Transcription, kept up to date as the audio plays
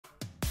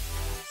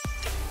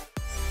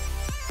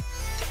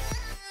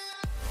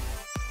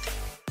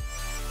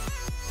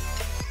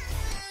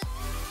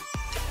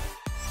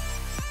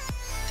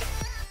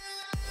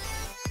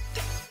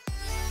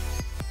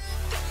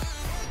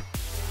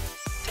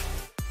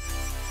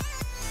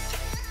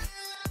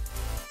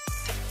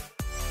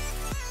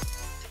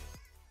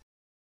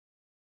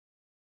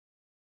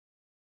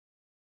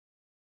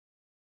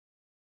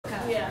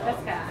Yeah,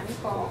 that's good.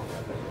 Nicole.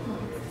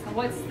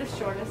 What's the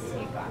shortest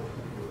you've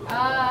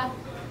got?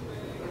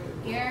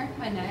 Here,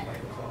 my neck.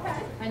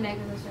 Okay. My neck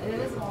is it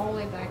was all the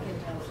way back in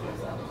middle school,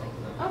 so like.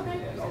 Okay.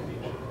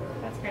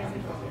 That's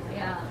crazy.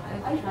 Yeah,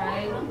 I've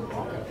tried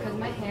because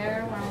my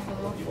hair when I was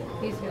little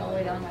used to be all the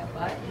way down my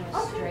butt and it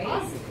was straight.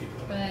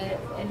 But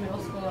in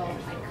middle school,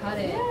 I cut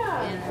it,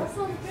 and I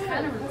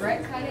kind of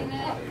regret cutting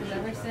it because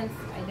ever since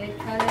I did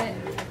cut it,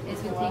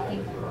 it's been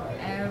taking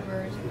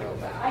forever to grow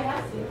back.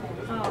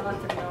 Oh,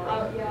 that's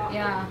annoying.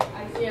 Yeah,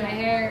 my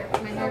hair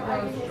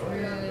grows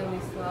really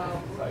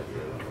slow.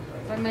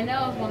 But my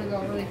nails want to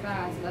go really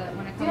fast, but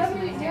when it comes to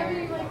my hair, I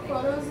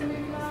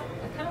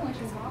kind of wish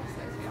it was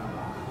opposite.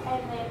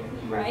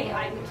 Right?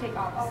 I would take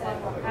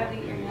opposite.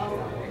 Having your nails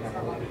on.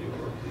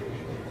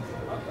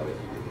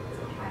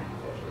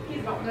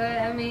 But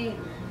I mean,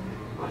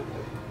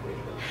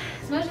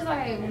 as much as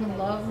I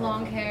love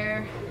long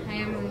hair, I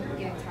am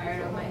getting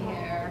tired of my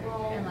hair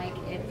and like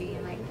it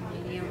being like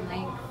medium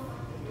length.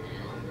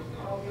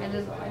 I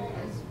just want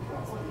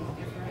something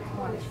different. I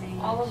want to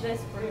change. All of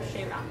this we're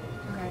shaved off.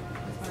 Okay,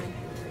 that's fine.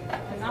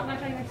 There's not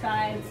much on your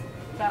sides,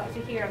 about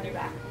to here on your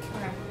back.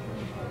 Okay.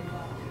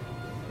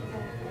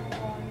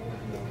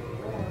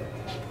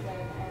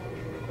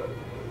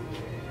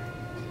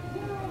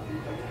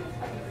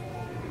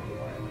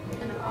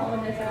 And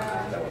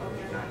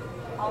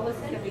all this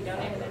is going to be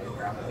donated to the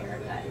girl here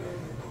that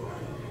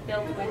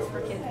builds wigs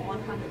for kids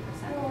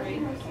 100% free.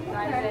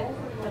 Guys, it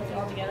puts it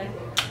all together.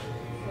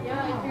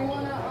 Yeah, if you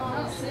want to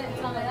sit and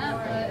tell me that,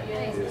 but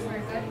hey, for a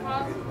good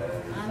cause,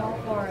 I'm all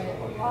for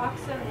it.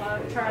 Box and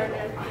load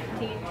charges,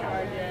 teen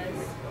charges.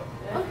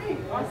 Okay.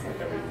 Awesome.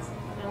 The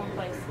only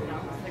place, you know,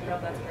 it's the girl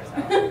that's for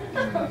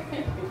herself.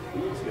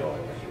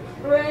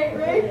 Right.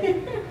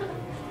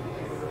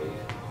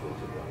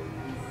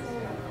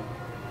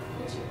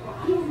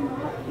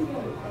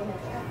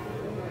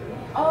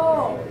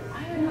 Oh, I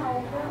don't know.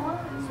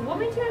 So what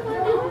made you like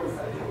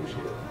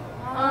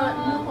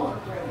No.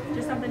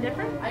 Just something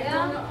different? I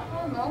don't know.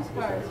 For the most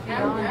part, to be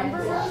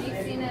honest. She's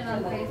seen it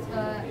on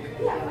Facebook,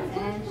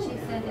 and she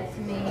sent it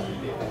to me.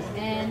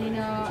 And you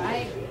know,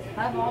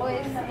 I've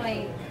always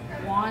like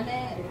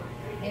wanted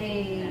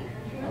to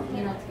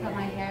cut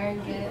my hair and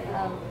get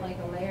like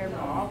a layer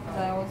bob because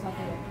I always thought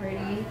they were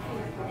pretty,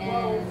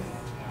 and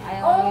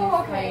I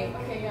always Okay,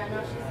 yeah,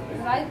 no,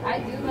 because I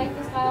do like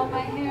the style of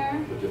my hair,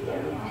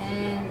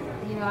 and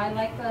you know, I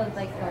like the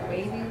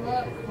wavy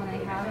look when I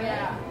have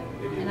it.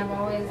 And I've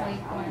always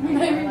wanted my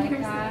hair like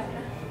that.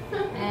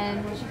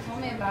 And when she told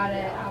me about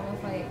it, I was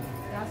like,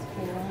 that's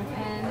cool.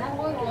 And that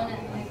was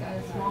wanted like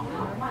a small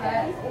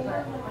undercut,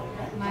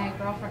 but my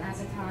girlfriend at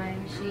the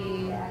time,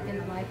 she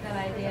didn't like that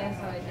idea,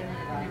 so I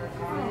never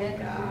got it.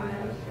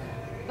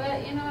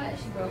 But you know what?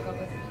 She broke up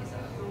with me, so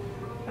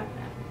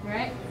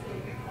right?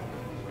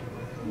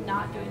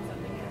 Not doing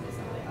something because of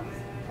somebody else.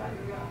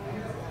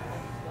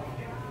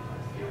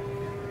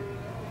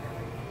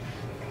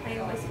 I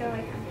always feel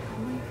like I'm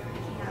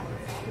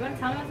you want to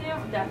tell me what to do?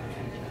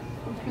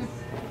 Definitely.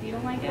 If you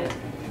don't like it,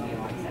 you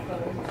don't accept it.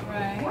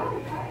 Right.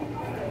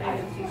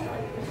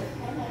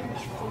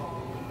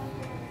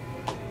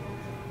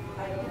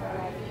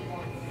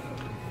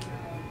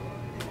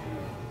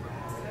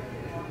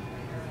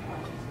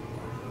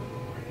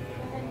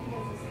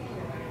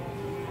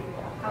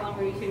 How long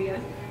were you two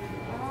together?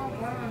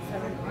 Going on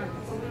 7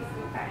 months.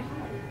 Okay.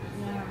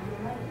 Yeah.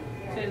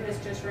 So did this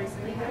just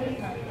recently happen?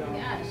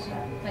 Yeah,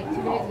 like 2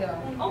 days ago.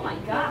 Oh my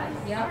god.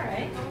 Yeah.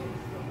 Alright.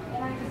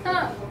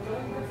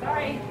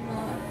 Sorry.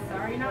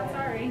 Sorry, not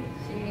sorry.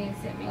 She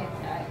sent me a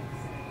text.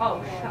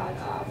 Oh, shut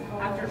up.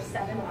 After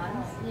 7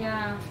 months?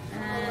 Yeah,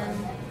 and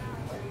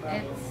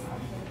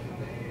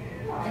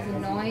it's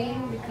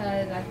annoying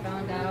because I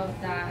found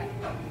out that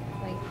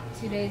like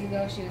 2 days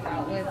ago she was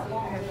out with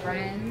her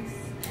friends,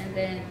 and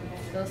then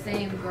those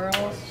same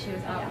girls she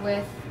was out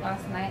with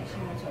last night, she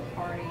went to a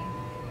party.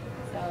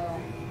 So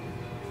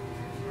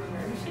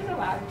she's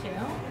allowed to,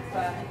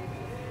 but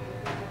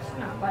she's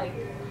not like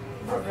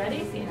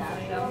already seeing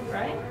somebody else,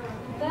 right?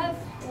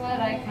 that's what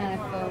I kind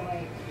of feel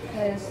like,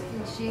 because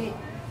she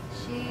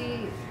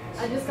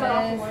I just got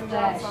off says one job,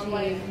 that so I'm she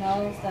like-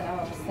 knows that I'm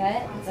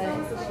upset, but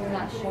she's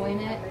not showing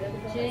it.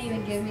 She didn't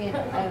even give me an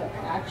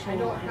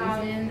actual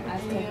reason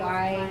as to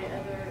why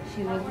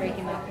she was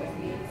breaking up with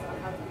me.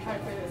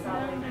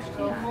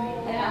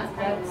 Yeah,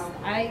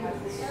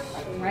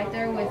 I'm right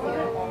there with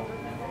you.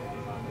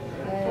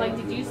 But, Like,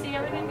 did you see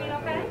everything being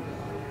okay?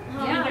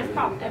 yeah. There's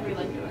problems.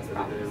 Everyone does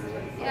problems.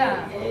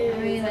 Yeah, I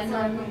mean, I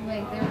know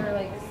like there were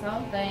like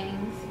some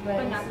things,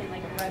 But nothing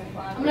like a red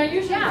flag. I mean, I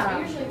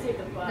usually take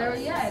the bus. there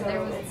was none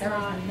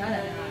of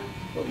that.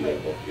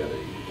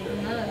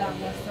 None of that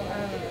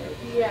whatsoever.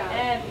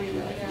 Yeah. Every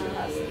relationship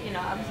has,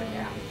 ups and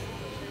downs.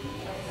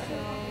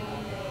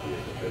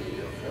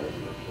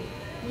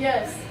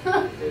 Yes.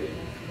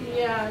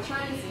 Yeah,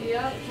 trying to stay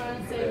up, trying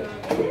to save up.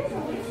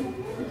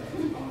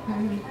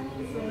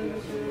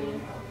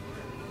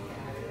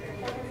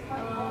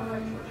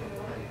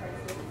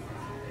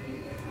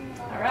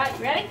 All right,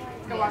 you ready?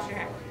 Go wash your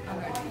hair.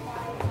 Okay.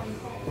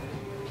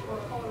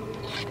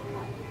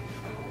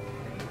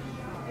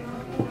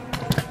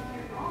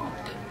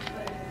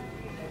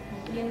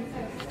 It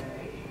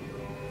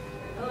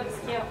looks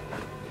cute.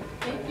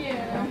 Thank you.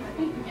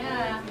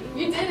 Yeah,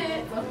 you did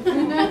it.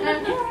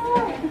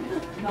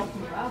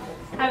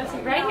 Have a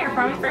seat right here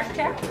for me, first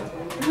chair.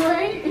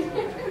 Right?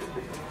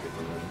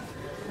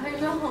 I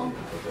know.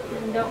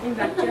 And don't lean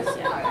back just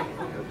yet.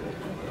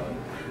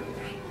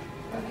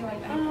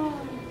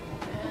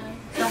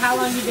 So how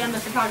long have you done the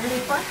photography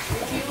for?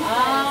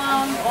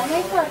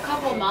 Only for a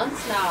couple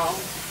months now.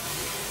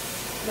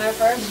 My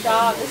first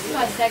job, this is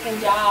my second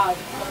job.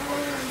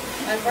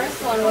 My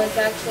first one was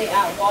actually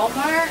at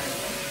Walmart.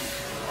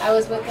 I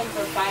was with them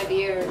for 5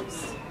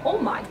 years. Oh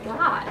my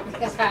God.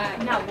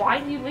 Now why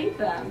did you leave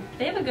them?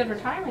 They have a good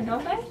retirement,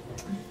 don't they?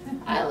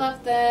 I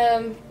left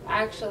them,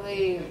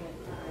 actually,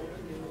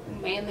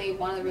 mainly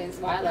one of the reasons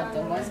why I left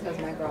them was because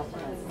my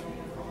girlfriend.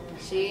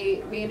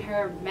 Me and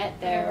her met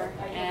there,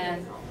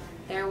 and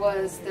there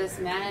was this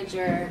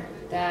manager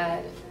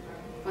that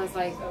was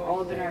like all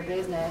up in our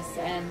business,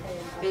 and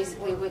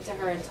basically went to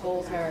her and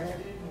told her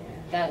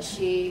that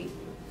she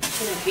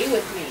couldn't be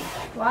with me.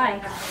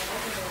 Why?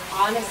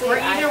 Honestly, Were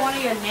either one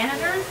of you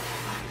managers?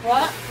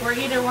 What? Were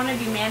either one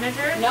of you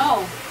managers?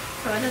 No.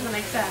 So it doesn't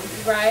make sense.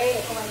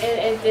 Right?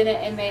 It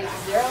didn't. It made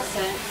 0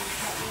 sense.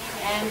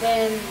 And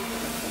then,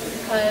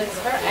 because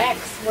her ex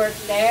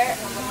worked there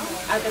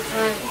at the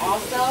time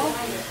also,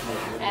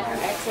 and her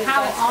ex's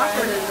How best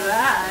awkward friend. is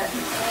that?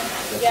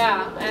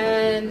 Yeah,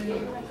 and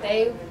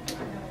they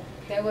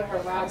would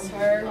harass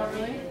her,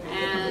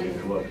 and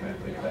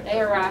they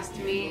harassed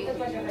me. And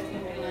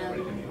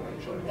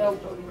the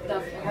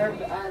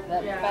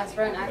best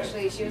friend,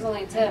 actually, she was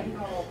only a tip,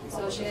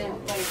 so she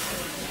didn't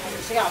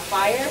she got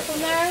fired from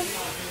there.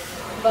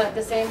 But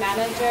the same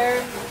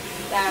manager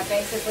that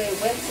basically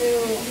went to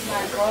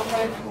my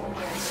girlfriend,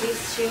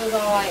 she was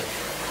all like,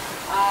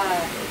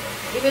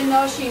 even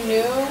though she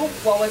knew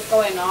what was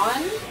going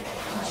on,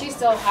 she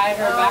still hired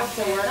her back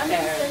to work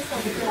there.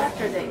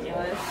 That's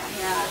ridiculous.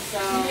 Yeah, so.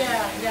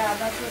 Yeah,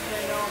 that's what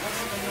they know.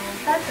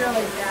 That's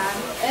really sad.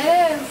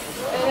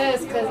 It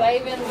is, because I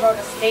even wrote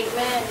a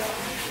statement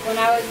when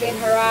I was being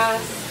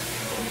harassed,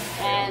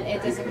 and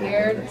it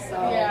disappeared,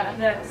 so. Yeah.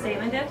 The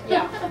statement did?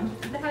 Yeah.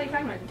 What the hell are you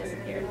talking about? It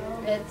disappeared.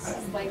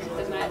 It's like,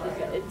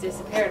 it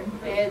disappeared.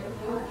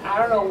 I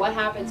don't know what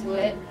happened to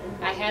it.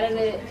 I handed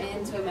it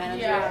into a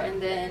manager, and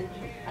then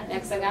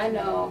next thing I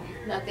know,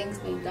 nothing's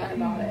being done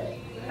about it.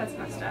 That's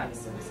messed up.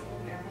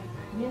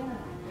 Yeah.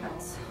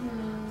 That's...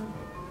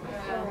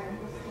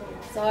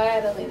 So I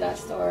had to leave that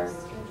store.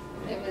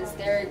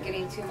 They're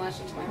getting too much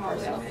into my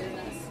personal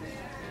business.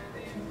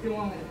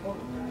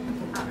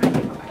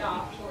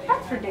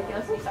 That's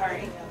ridiculous. I'm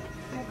sorry.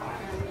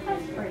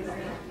 That's crazy.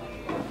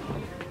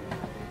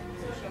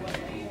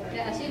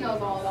 Yeah, she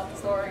knows all about the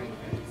story.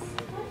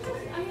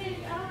 I mean,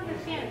 I don't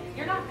understand.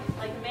 You're not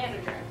like the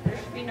manager. There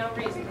should be no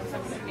reason for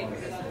someone to get your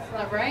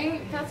business.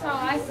 Right? That's how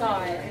I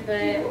saw it.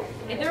 But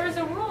if there was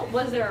a rule,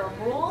 was there a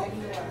rule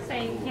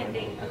saying you can't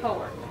date a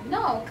coworker?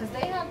 No, because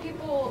they have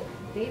people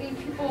dating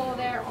people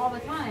there all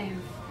the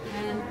time.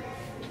 And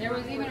there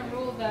was even a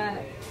rule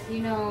that,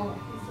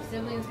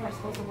 siblings were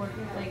supposed to work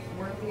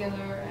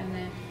together, and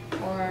then,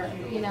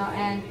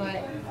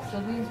 but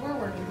siblings were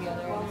working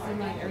together. And it seemed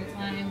like every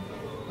time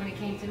when it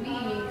came to me,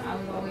 I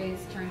was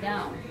always turned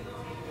down.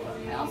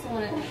 I also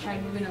wanted to try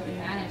moving up in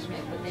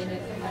management, but they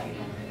didn't let me.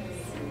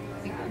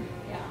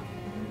 Yeah.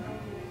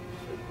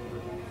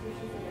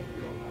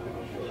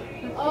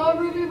 Oh,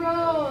 Ruby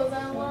Rose.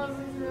 I love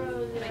Ruby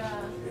Rose.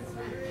 Yeah.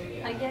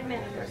 I get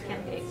managers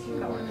can't date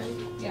coworkers.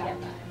 Yeah.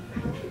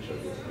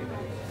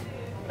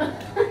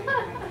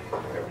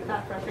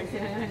 Not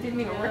frustrating. I didn't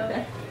even work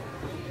there.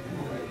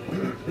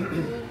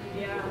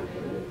 Yeah.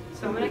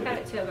 So I'm gonna cut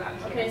it to about.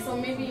 Okay, so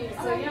maybe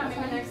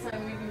next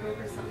time maybe work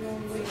or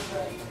something.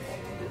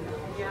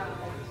 Yeah.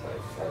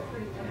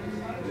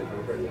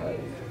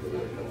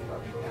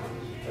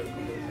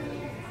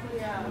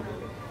 Yeah.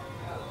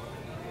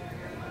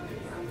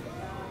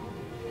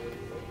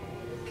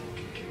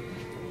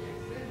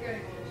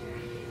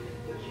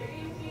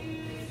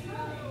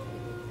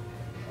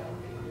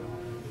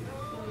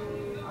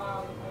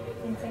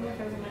 And same if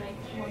there's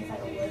one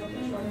side a little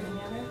bit shorter than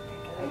the other.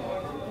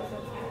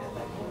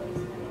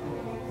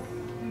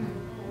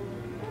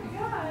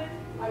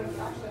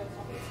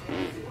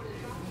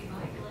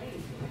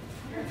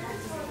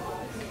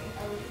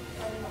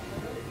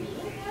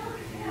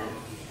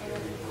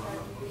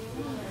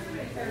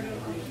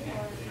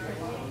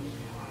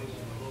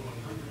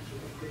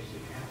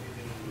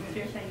 So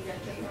you're saying you got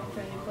to move to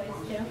a new place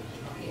too?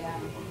 Yeah.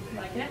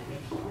 Liking it?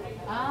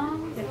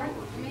 Different.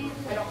 I mean,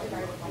 it's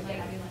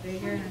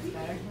bigger and it's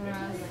better for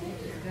us,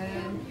 which is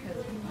good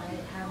because I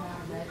have my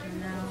own bedroom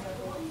now.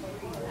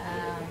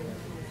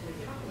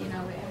 We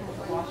have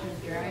a washer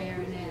and dryer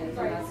in it,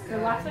 so that's The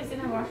good. last place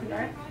didn't have washer and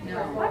dryer? No.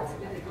 What?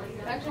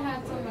 I actually had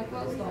some of my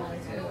clothes stolen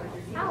too.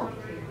 How?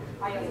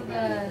 Because of the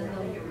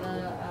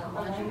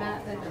laundromat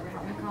that the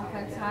apartment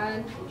complex had,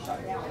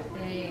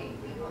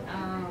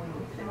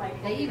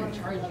 they even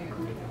charge you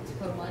to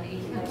put money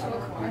into a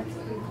car to use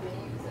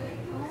it.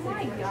 Oh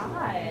my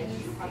gosh.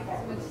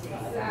 Which is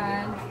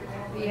sad.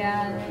 But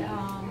yeah,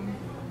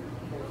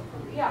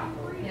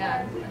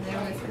 Yeah, and there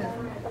was,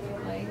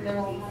 like, there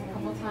was a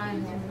couple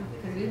times,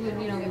 because we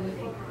would, you know, we would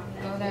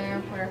go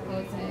there, put our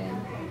clothes in,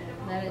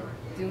 let it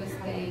do its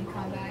thing,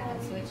 come back and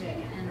switch it,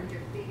 and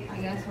I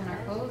guess when our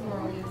clothes were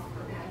always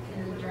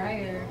in the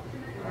dryer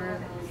or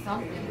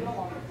something,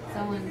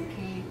 someone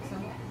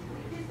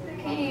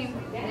came,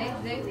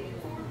 they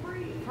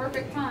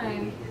perfect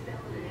time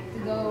to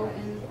go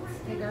and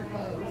take our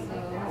clothes, so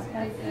it's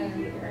quite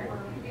good.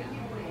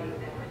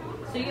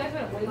 So you guys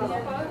wouldn't wait in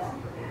your clothes?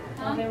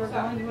 While they were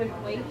going? You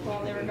wouldn't wait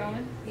while they were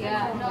going?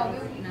 Yeah, no.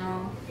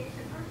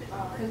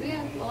 Because we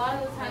had, a lot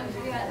of the times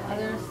we had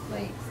other,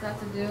 like, stuff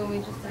to do, we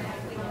just didn't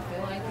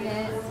feel like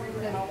it.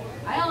 Because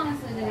I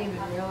honestly didn't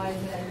even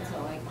realize it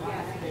until, like,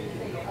 last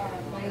minute.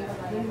 Like,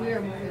 when we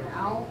were moving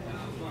out.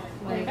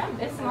 Like, I'm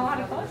missing a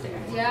lot of clothes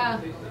here. Yeah,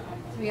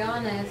 to be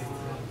honest,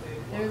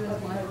 there was this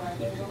one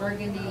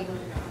burgundy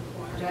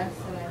dress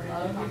that I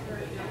loved,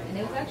 and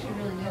it was actually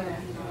really new.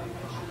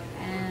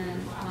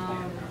 And,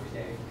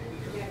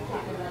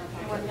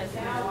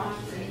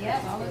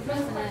 yep, I was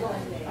missing it.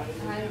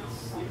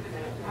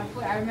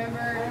 I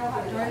remember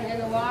throwing it in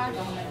the wash,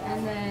 and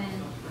then...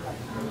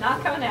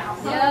 Not coming out.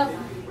 Yep,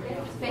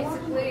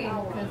 basically,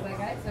 because, like,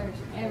 I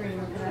searched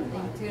everywhere for that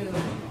thing, too.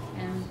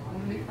 And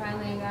when we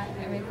finally got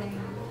everything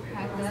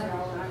packed up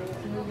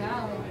to move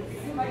out, it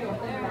was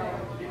there.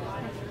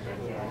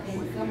 And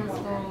someone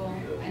stole,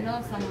 I know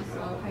someone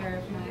stole a pair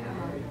of my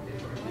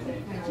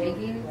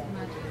jeggings,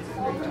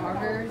 my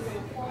joggers.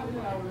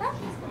 That's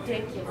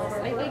ridiculous.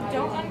 I like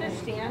don't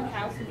understand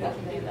how somebody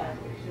can do that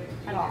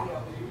at all.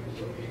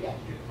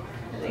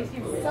 It makes me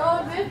weird. So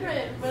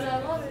different, but I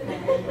love it.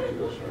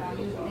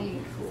 You think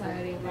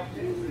society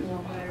would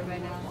know better by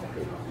now.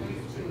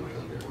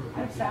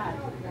 That's sad.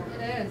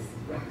 It is.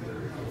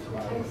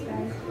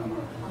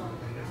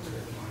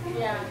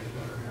 Yeah.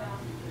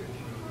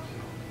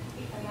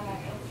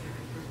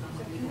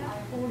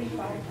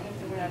 45 things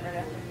or whatever.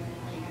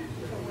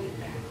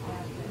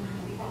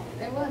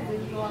 It was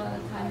a lot of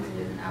the times it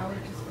was an hour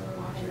just for the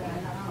washer and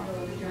an hour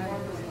for the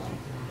driver.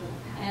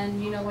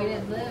 And, you know, we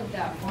didn't live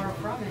that far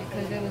from it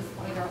because it was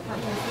like our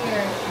apartment was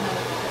here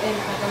and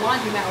the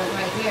laundromat was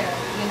right here,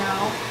 you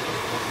know?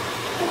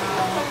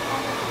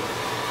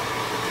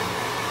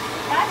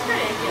 That's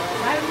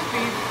ridiculous. I would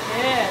be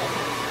pissed.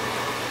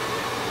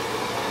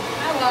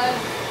 I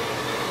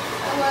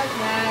was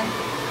mad.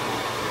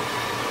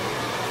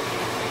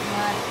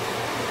 But,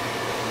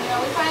 you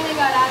know, we finally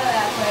got out of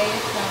that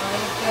place, so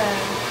it's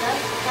good.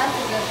 That's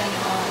a good thing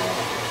about it.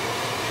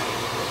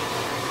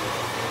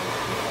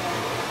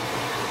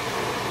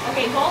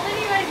 Okay, both of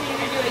you guys need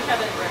to do each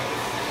other's breaks.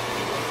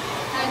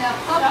 I know.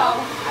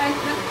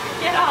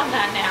 Get on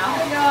that now.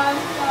 I know, I'm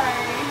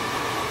sorry.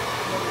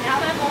 Now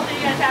that both of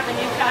you guys have a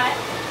new cut.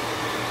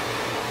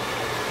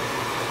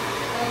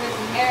 Go get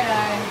some hair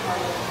dye.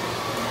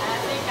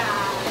 That's it,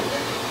 guys.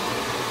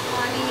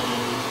 Honey.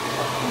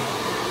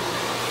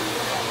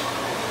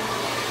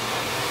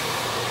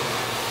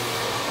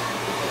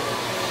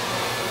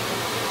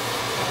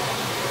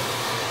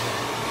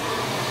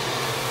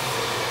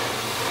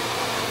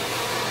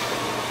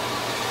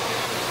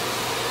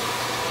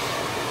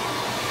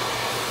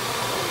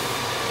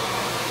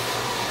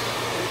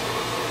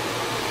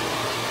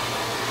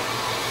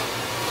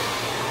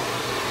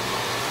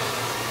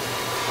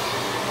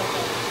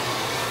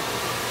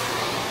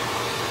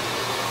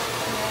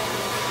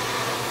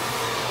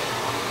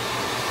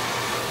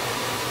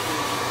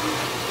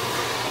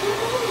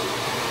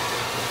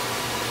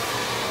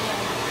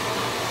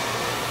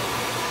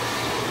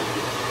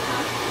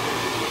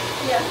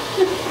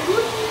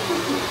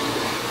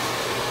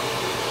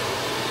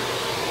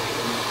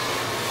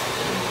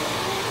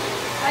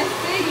 I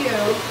see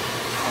you.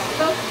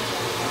 Don't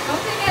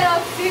think I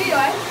don't see you. I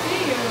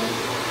see you.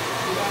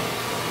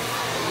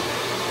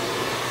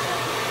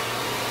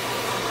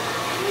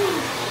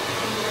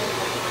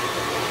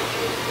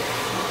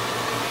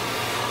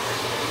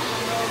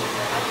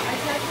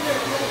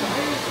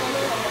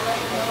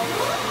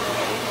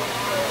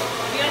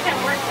 You guys have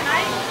work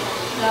tonight?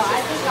 No, I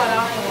just got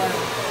off of work.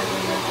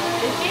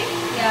 Did she?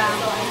 Yeah,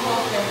 I'm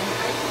hoping.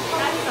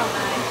 That's so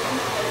nice.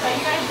 So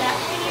you guys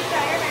definitely need to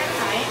dye your hair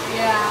tonight.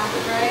 Yeah,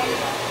 right?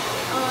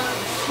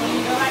 When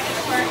you go back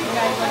into work, you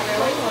guys look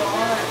really cool.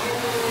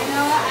 You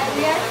know what?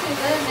 We actually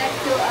live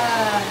next to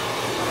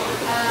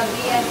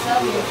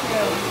BSW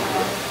too. So.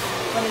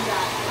 What is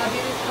that? A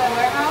beauty supply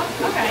warehouse.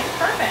 Okay,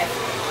 perfect.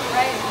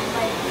 Right,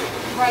 like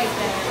right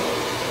there.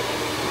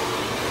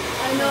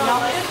 I know.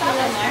 Y'all need to stop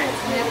in there.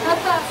 Yeah,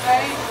 that's up,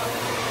 right?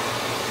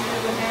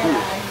 There's a hair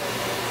dye.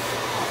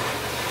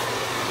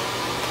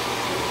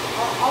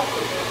 I'll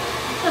take it.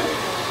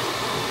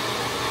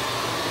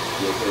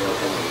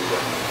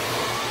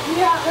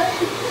 Yeah.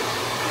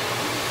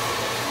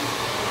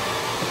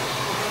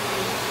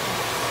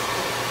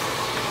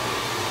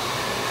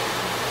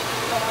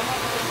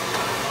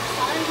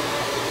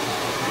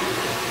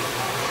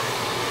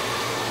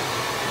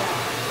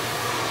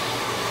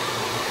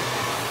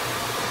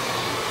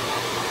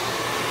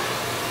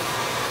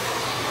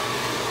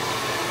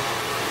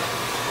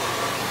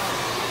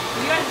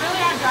 You guys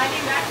really aren't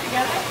driving back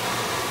together?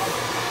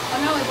 Oh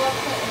no, we both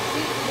took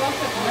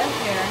a lift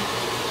here.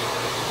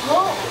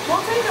 We'll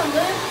take a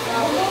lift.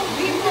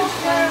 We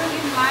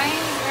might,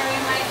 or we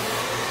might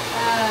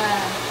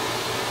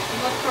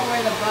look for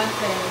where the bus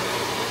is.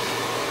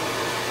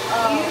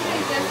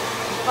 Usually just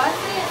bus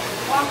it,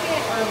 walk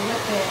it, or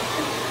lift it.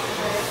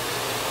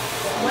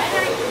 When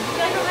are you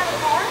guys don't have a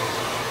car?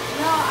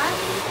 No,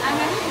 I'm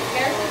actually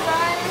scared to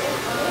drive.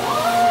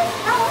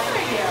 How old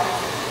are you?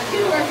 But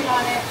she's working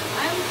on it.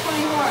 I'm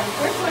 24.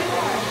 We're 24.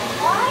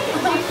 Why?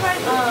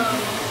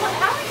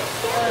 How are you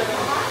scared to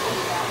drive?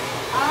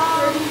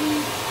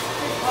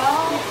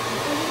 Well,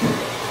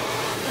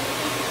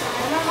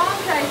 when my mom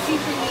tried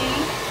teaching me,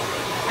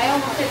 I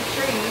almost hit a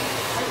tree.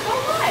 So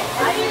what?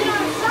 I didn't know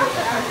how to stop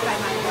the first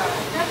time I drove.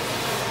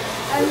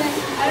 And then,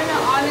 I don't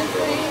know,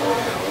 honestly,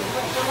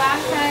 the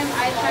last time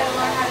I tried to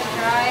learn how to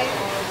drive,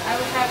 I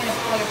was having a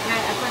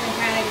fucking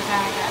panic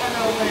attack. I don't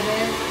know what it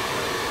is.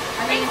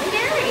 I mean, It's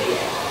scary.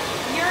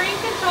 You're in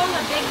control of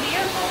a big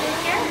vehicle. It's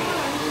scary.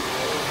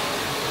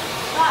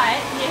 But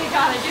you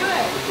gotta do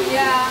it.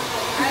 yeah,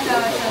 I know,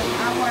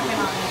 I'm working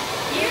on it.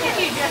 Even if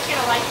you just get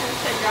a license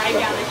to drive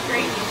down the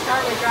street, you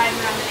start with driving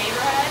around the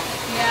neighborhood,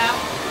 Yeah.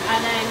 and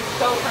then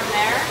go from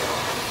there.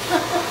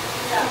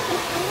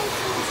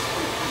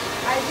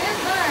 I did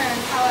learn,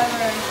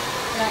 however,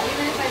 that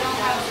even if I don't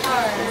have a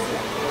car,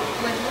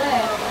 with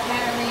Lyft,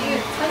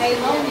 apparently they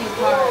loan you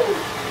cars.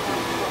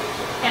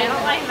 I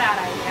don't like that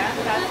idea.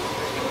 That's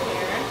too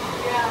weird.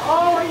 Yeah.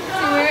 Oh my Too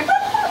god. weird.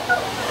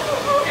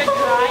 To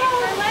drive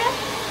for Lyft?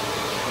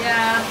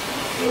 Yeah.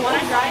 You want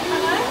to drive for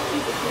Lyft?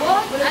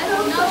 Well, I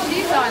don't know.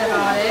 She thought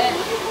about it.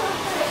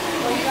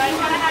 Well, you guys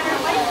gotta have your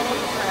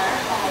license for her.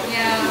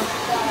 Yeah.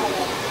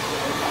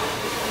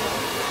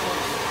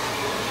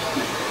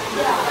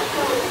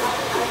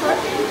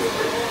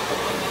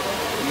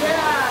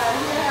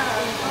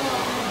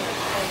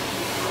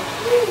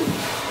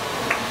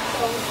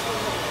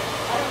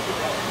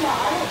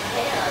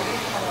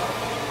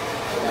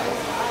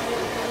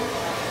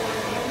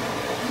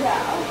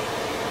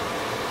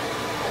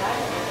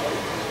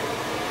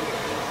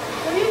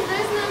 So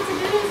there's nothing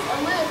to do is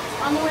a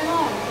lift on the way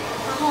home.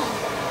 From home.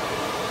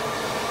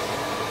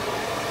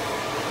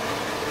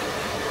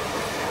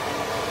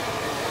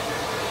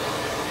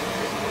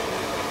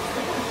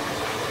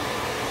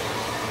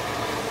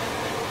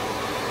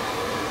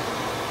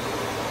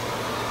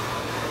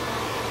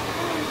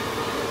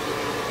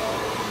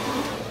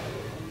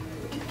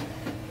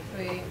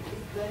 Sweet.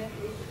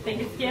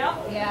 Think it's cute?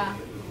 Yeah.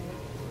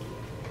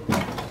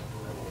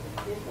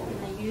 And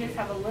then you just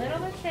have a little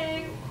bit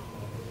shake.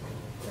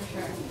 For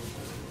sure.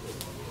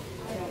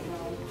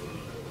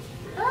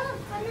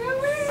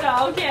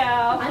 So cute.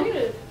 I need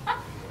to